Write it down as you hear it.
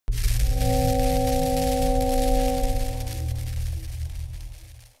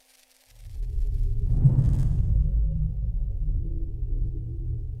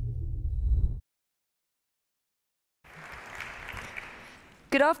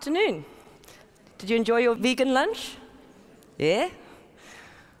Good afternoon. Did you enjoy your vegan lunch? Yeah?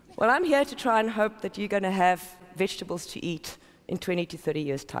 Well, I'm here to try and hope that you're going to have vegetables to eat in 20 to 30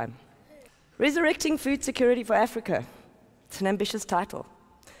 years' time. Resurrecting Food Security for Africa. It's an ambitious title.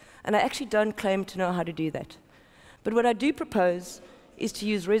 And I actually don't claim to know how to do that. But what I do propose is to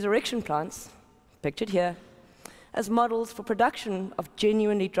use resurrection plants, pictured here, as models for production of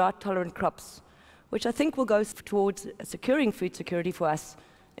genuinely drought-tolerant crops, which I think will go towards securing food security for us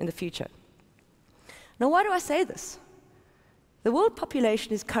in the future. Now, why do I say this? The world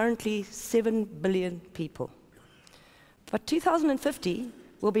population is currently 7 billion people. By 2050,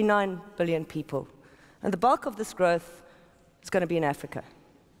 we'll be 9 billion people, and the bulk of this growth is going to be in Africa.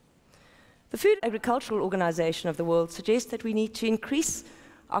 The Food Agricultural Organization of the World suggests that we need to increase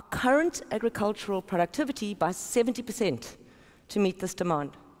our current agricultural productivity by 70% to meet this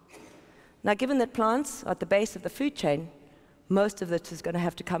demand. Now, given that plants are at the base of the food chain, most of it is going to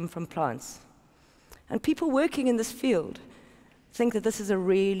have to come from plants. And people working in this field think that this is a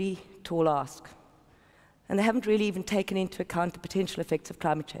really tall ask. And they haven't really even taken into account the potential effects of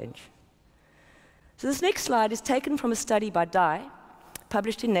climate change. So this next slide is taken from a study by Dye,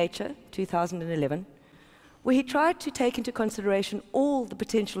 published in Nature, 2011, where he tried to take into consideration all the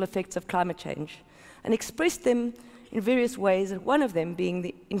potential effects of climate change and expressed them in various ways, and one of them being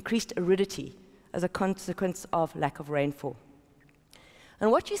the increased aridity as a consequence of lack of rainfall. And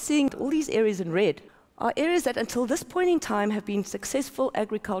what you're seeing, all these areas in red, are areas that until this point in time have been successful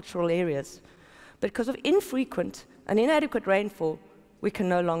agricultural areas. But because of infrequent and inadequate rainfall, we can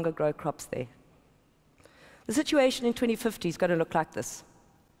no longer grow crops there. The situation in 2050 is going to look like this.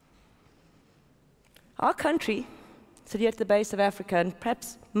 Our country, sitting at the base of Africa, and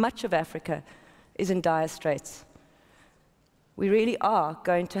perhaps much of Africa, is in dire straits. We really are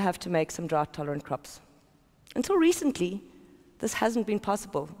going to have to make some drought-tolerant crops. Until recently, this hasn't been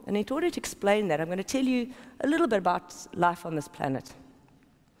possible. And in order to explain that, I'm going to tell you a little bit about life on this planet.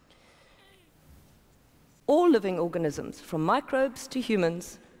 All living organisms, from microbes to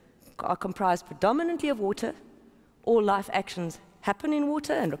humans, are comprised predominantly of water. All life actions happen in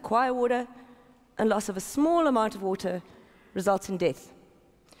water and require water, and loss of a small amount of water results in death.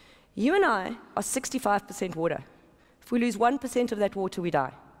 You and I are 65% water. If we lose 1% of that water, we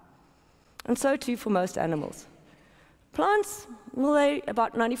die. And so too for most animals. Plants, well, they're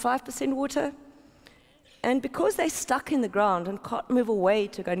about 95% water, and because they're stuck in the ground and can't move away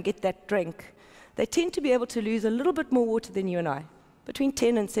to go and get that drink, they tend to be able to lose a little bit more water than you and I, between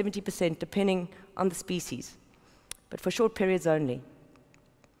 10 and 70%, depending on the species, but for short periods only.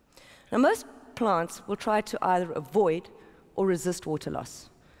 Now, most plants will try to either avoid or resist water loss.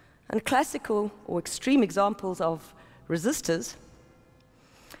 And classical or extreme examples of resistors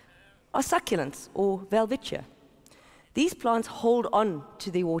are succulents or Welwitschia. These plants hold on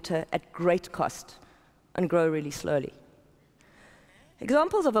to the water at great cost and grow really slowly.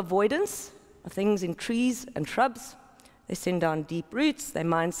 Examples of avoidance are things in trees and shrubs. They send down deep roots, they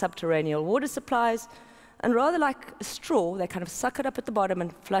mine subterranean water supplies, and rather like a straw, they kind of suck it up at the bottom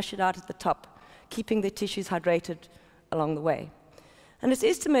and flush it out at the top, keeping their tissues hydrated along the way. And it's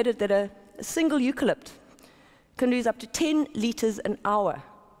estimated that a single eucalypt can lose up to 10 liters an hour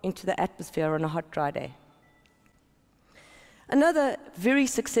into the atmosphere on a hot, dry day. Another very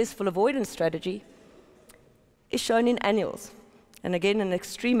successful avoidance strategy is shown in annuals, and again, an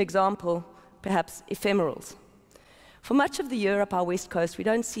extreme example, perhaps ephemerals. For much of the year up our west coast, we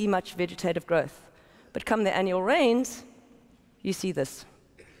don't see much vegetative growth, but come the annual rains, you see this,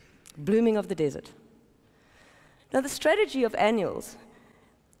 blooming of the desert. Now, the strategy of annuals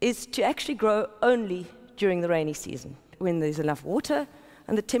is to actually grow only during the rainy season, when there's enough water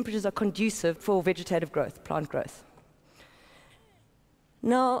and the temperatures are conducive for vegetative growth, plant growth.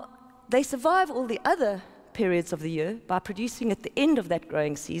 Now, they survive all the other periods of the year by producing at the end of that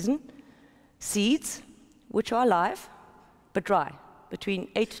growing season seeds which are alive but dry, between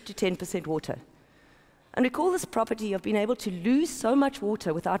 8 to 10% water. And we call this property of being able to lose so much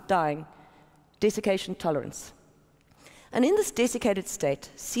water without dying desiccation tolerance. And in this desiccated state,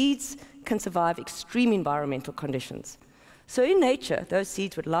 seeds can survive extreme environmental conditions. So in nature, those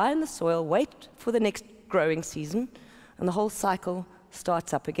seeds would lie in the soil, wait for the next growing season, and the whole cycle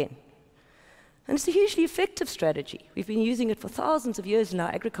starts up again. And it's a hugely effective strategy. We've been using it for thousands of years in our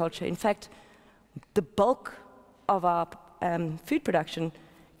agriculture. In fact, the bulk of our food production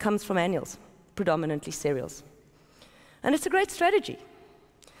comes from annuals, predominantly cereals. And it's a great strategy.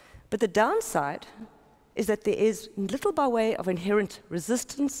 But the downside is that there is little by way of inherent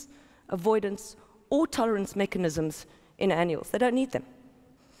resistance, avoidance, or tolerance mechanisms in annuals. They don't need them.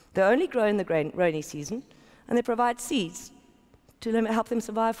 They only grow in the rainy season, and they provide seeds to help them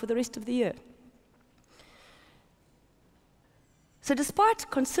survive for the rest of the year. So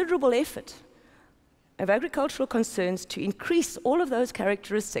despite considerable effort of agricultural concerns to increase all of those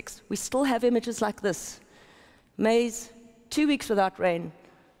characteristics, we still have images like this. Maize, 2 weeks without rain,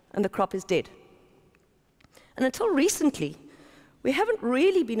 and the crop is dead. And until recently, we haven't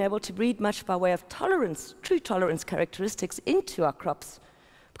really been able to breed much by way of tolerance, true tolerance characteristics into our crops,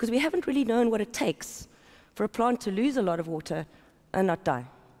 because we haven't really known what it takes for a plant to lose a lot of water and not die.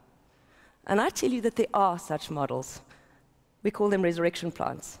 And I tell you that there are such models. We call them resurrection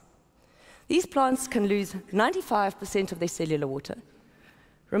plants. These plants can lose 95% of their cellular water,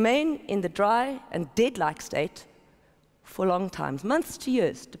 remain in the dry and dead-like state for long times, months to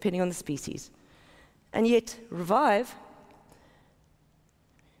years, depending on the species, and yet revive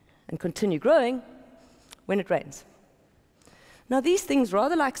and continue growing when it rains. Now, these things,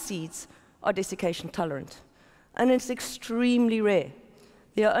 rather like seeds, are desiccation tolerant, and it's extremely rare.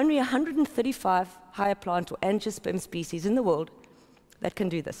 There are only 135 higher plant or angiosperm species in the world that can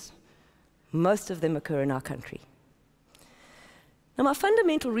do this. Most of them occur in our country. Now, my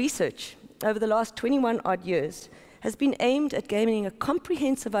fundamental research over the last 21 odd years has been aimed at gaining a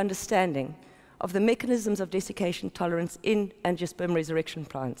comprehensive understanding of the mechanisms of desiccation tolerance in angiosperm resurrection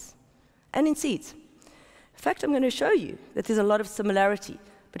plants and in seeds. In fact, I'm going to show you that there's a lot of similarity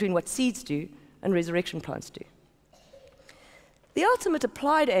between what seeds do and resurrection plants do. The ultimate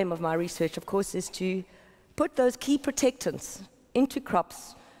applied aim of my research, of course, is to put those key protectants into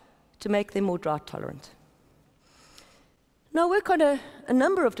crops to make them more drought tolerant. Now, I work on a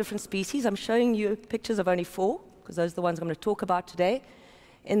number of different species. I'm showing you pictures of only 4, because those are the ones I'm going to talk about today,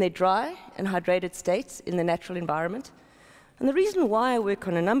 in their dry and hydrated states in the natural environment. And the reason why I work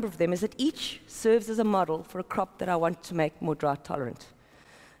on a number of them is that each serves as a model for a crop that I want to make more drought tolerant.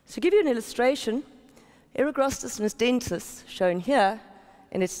 So to give you an illustration, Eragrostis nasdensis, shown here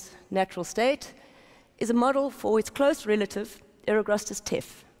in its natural state, is a model for its close relative, Eragrostis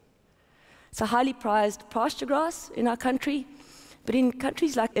teff. It's a highly prized pasture grass in our country, but in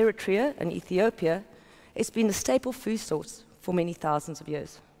countries like Eritrea and Ethiopia, it's been a staple food source for many thousands of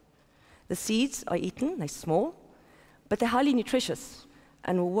years. The seeds are eaten, they're small, but they're highly nutritious,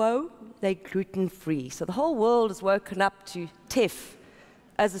 and whoa, they're gluten-free. So the whole world has woken up to teff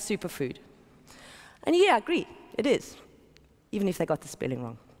as a superfood. And yeah, I agree, it is, even if they got the spelling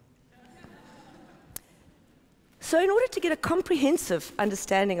wrong. So in order to get a comprehensive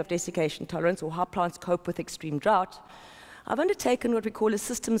understanding of desiccation tolerance, or how plants cope with extreme drought, I've undertaken what we call a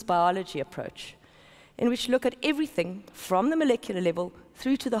systems biology approach, in which we look at everything from the molecular level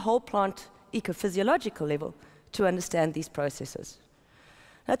through to the whole plant ecophysiological level to understand these processes.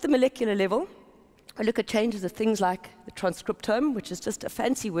 At the molecular level, I look at changes of things like the transcriptome, which is just a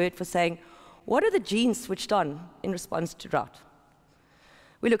fancy word for saying, what are the genes switched on in response to drought?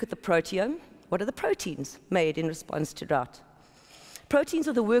 We look at the proteome. What are the proteins made in response to drought? Proteins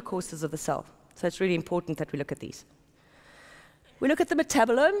are the workhorses of the cell, so it's really important that we look at these. We look at the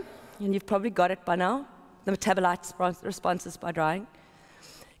metabolome, and you've probably got it by now, the metabolite responses by drying.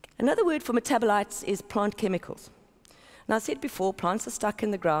 Another word for metabolites is plant chemicals. Now, I said before, plants are stuck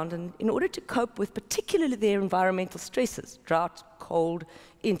in the ground, and in order to cope with particularly their environmental stresses, drought, cold,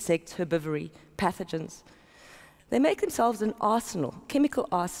 insects, herbivory, pathogens, they make themselves an arsenal, chemical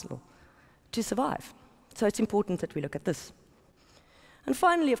arsenal, to survive. So it's important that we look at this. And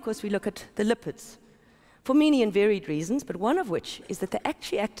finally, of course, we look at the lipids, for many and varied reasons, but one of which is that they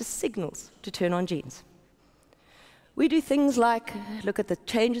actually act as signals to turn on genes. We do things like look at the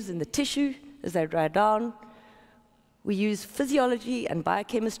changes in the tissue as they dry down. We use physiology and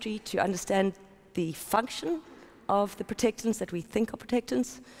biochemistry to understand the function of the protectants that we think are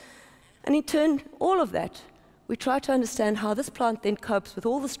protectants. And in turn, all of that, we try to understand how this plant then copes with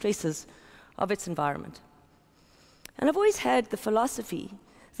all the stresses of its environment. And I've always had the philosophy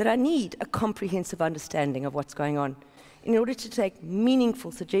that I need a comprehensive understanding of what's going on in order to take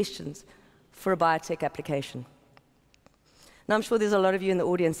meaningful suggestions for a biotech application. Now, I'm sure there's a lot of you in the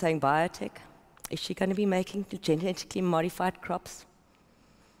audience saying, biotech? Is she going to be making genetically modified crops?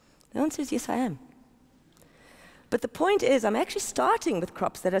 The answer is yes, I am. But the point is, I'm actually starting with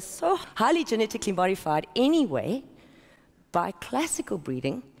crops that are so highly genetically modified anyway by classical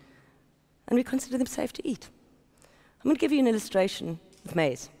breeding, and we consider them safe to eat. I'm going to give you an illustration of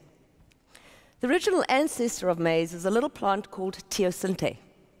maize. The original ancestor of maize is a little plant called teosinte.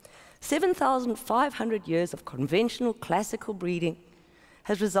 7,500 years of conventional classical breeding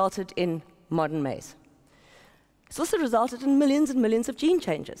has resulted in modern maize. It's also resulted in millions and millions of gene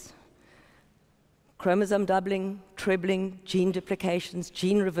changes. Chromosome doubling, trebling, gene duplications,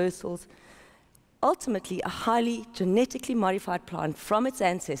 gene reversals. ultimately a highly genetically modified plant from its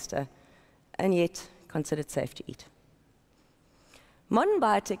ancestor, and yet considered safe to eat. Modern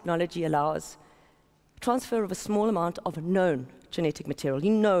biotechnology allows transfer of a small amount of known genetic material,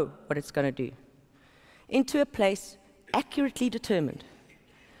 you know what it's going to do, into a place accurately determined,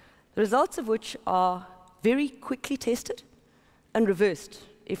 the results of which are very quickly tested and reversed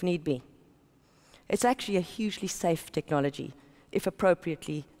if need be. It's actually a hugely safe technology if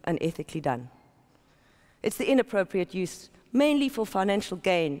appropriately and ethically done. It's the inappropriate use, mainly for financial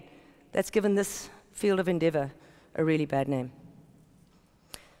gain, that's given this field of endeavor a really bad name.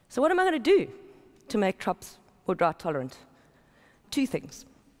 So what am I going to do to make crops more drought tolerant? Two things.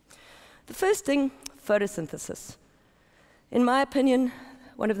 The first thing, photosynthesis. In my opinion,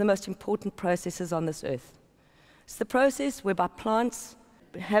 one of the most important processes on this earth. It's the process whereby plants,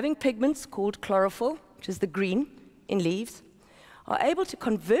 having pigments called chlorophyll, which is the green in leaves, are able to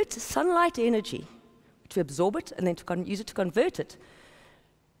convert sunlight energy, to absorb it and then to use it to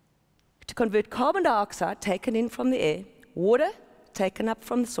convert carbon dioxide taken in from the air, water taken up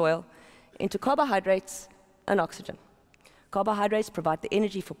from the soil, into carbohydrates and oxygen. Carbohydrates provide the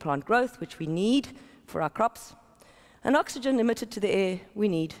energy for plant growth, which we need for our crops, and oxygen emitted to the air we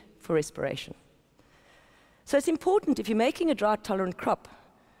need for respiration. So it's important, if you're making a drought-tolerant crop,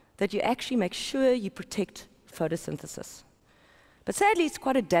 that you actually make sure you protect photosynthesis. But sadly, it's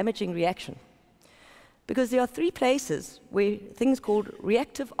quite a damaging reaction, because there are three places where things called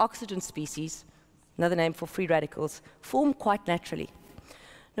reactive oxygen species, another name for free radicals, form quite naturally.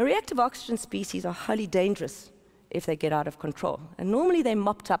 Now, reactive oxygen species are highly dangerous if they get out of control, and normally they're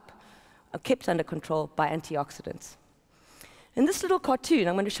mopped up or kept under control by antioxidants. In this little cartoon,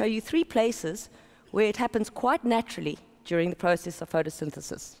 I'm going to show you three places where it happens quite naturally during the process of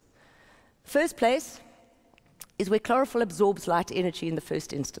photosynthesis. First place is where chlorophyll absorbs light energy in the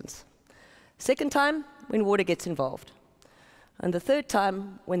first instance. Second time, when water gets involved. And the third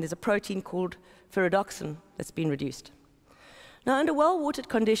time, when there's a protein called ferredoxin that's been reduced. Now, under well-watered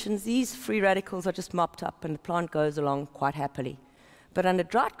conditions, these free radicals are just mopped up and the plant goes along quite happily. But under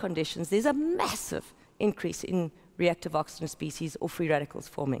drought conditions, there's a massive increase in reactive oxygen species or free radicals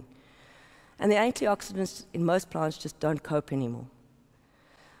forming. And the antioxidants in most plants just don't cope anymore.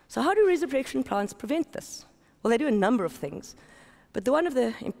 So how do resurrection plants prevent this? Well, they do a number of things. But one of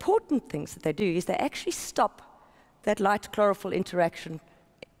the important things that they do is they actually stop that light chlorophyll interaction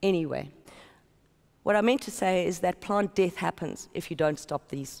anyway. What I meant to say is that plant death happens if you don't stop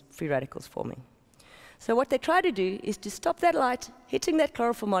these free radicals forming. So what they try to do is to stop that light hitting that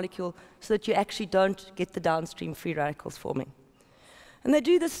chlorophyll molecule so that you actually don't get the downstream free radicals forming. And they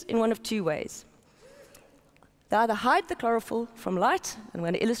do this in one of two ways. They either hide the chlorophyll from light, and I'm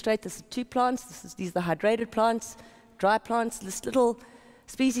going to illustrate this in two plants. These are the hydrated plants, dry plants. This little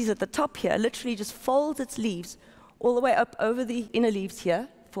species at the top here literally just folds its leaves all the way up over the inner leaves here,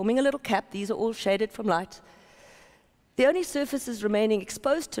 forming a little cap. These are all shaded from light. The only surfaces remaining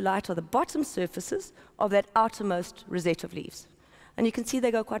exposed to light are the bottom surfaces of that outermost rosette of leaves. And you can see they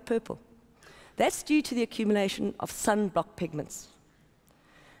go quite purple. That's due to the accumulation of sunblock pigments.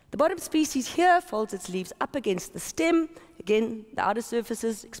 The bottom species here folds its leaves up against the stem. Again, the outer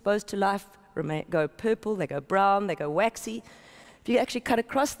surfaces exposed to light go purple, they go brown, they go waxy. If you actually cut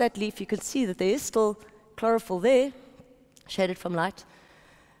across that leaf, you can see that there is still chlorophyll there, shaded from light.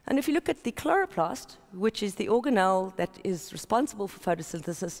 And if you look at the chloroplast, which is the organelle that is responsible for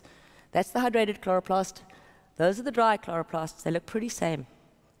photosynthesis, that's the hydrated chloroplast. Those are the dry chloroplasts. They look pretty same.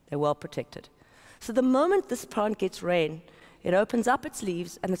 They're well protected. So the moment this plant gets rain, it opens up its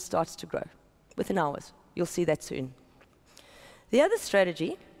leaves and it starts to grow within hours. You'll see that soon. The other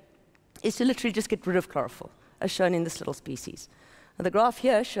strategy is to literally just get rid of chlorophyll, as shown in this little species. Now, the graph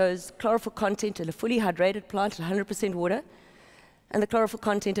here shows chlorophyll content in a fully hydrated plant at 100% water, and the chlorophyll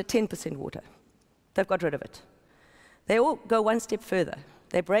content at 10% water. They've got rid of it. They all go one step further.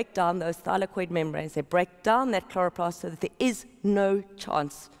 They break down those thylakoid membranes. They break down that chloroplast so that there is no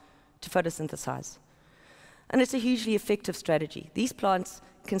chance to photosynthesize. And it's a hugely effective strategy. These plants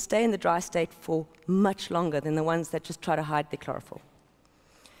can stay in the dry state for much longer than the ones that just try to hide the chlorophyll.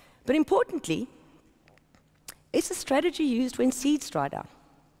 But importantly, it's a strategy used when seeds dry down.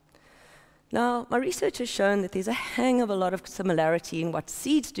 Now, my research has shown that there's a hang of a lot of similarity in what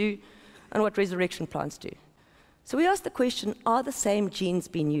seeds do and what resurrection plants do. So we asked the question, are the same genes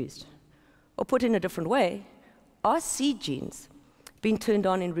being used? Or put in a different way, are seed genes being turned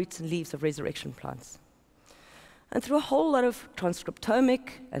on in roots and leaves of resurrection plants? And through a whole lot of transcriptomic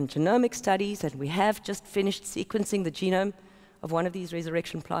and genomic studies, and we have just finished sequencing the genome of one of these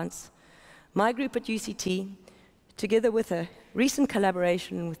resurrection plants, my group at UCT, together with a recent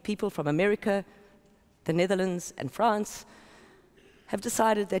collaboration with people from America, the Netherlands, and France have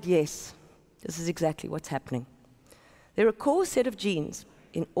decided that yes, this is exactly what's happening. There are a core set of genes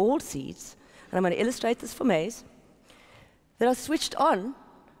in all seeds, and I'm going to illustrate this for maize, that are switched on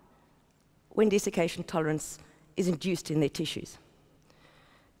when desiccation tolerance is induced in their tissues.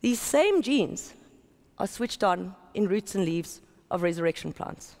 These same genes are switched on in roots and leaves of resurrection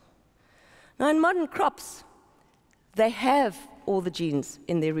plants. Now, in modern crops, they have all the genes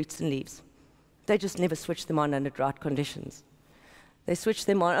in their roots and leaves. They just never switch them on under drought conditions. They switch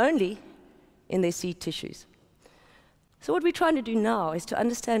them on only in their seed tissues. So what we're trying to do now is to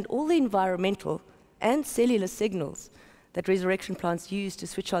understand all the environmental and cellular signals that resurrection plants use to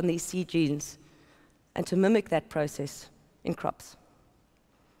switch on these seed genes and to mimic that process in crops.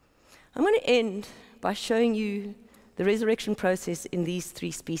 I'm going to end by showing you the resurrection process in these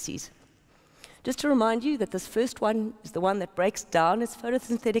 3 species. Just to remind you that this first one is the one that breaks down its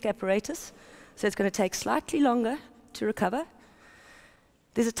photosynthetic apparatus, so it's going to take slightly longer to recover.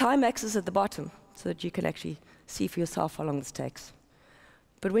 There's a time axis at the bottom so that you can actually see for yourself how long this takes.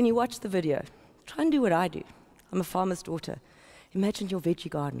 But when you watch the video, try and do what I do. I'm a farmer's daughter. Imagine your veggie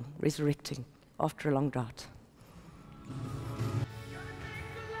garden resurrecting after a long drought.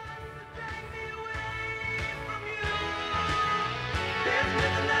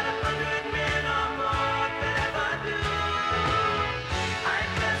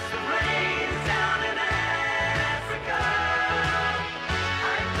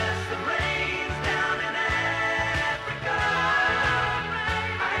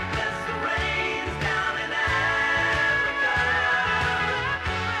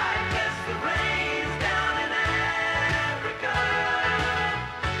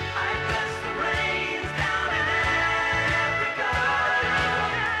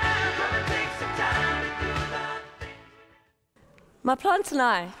 My plants and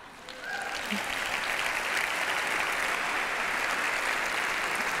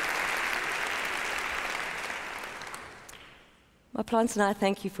I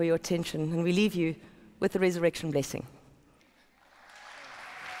thank you for your attention, and we leave you with the resurrection blessing.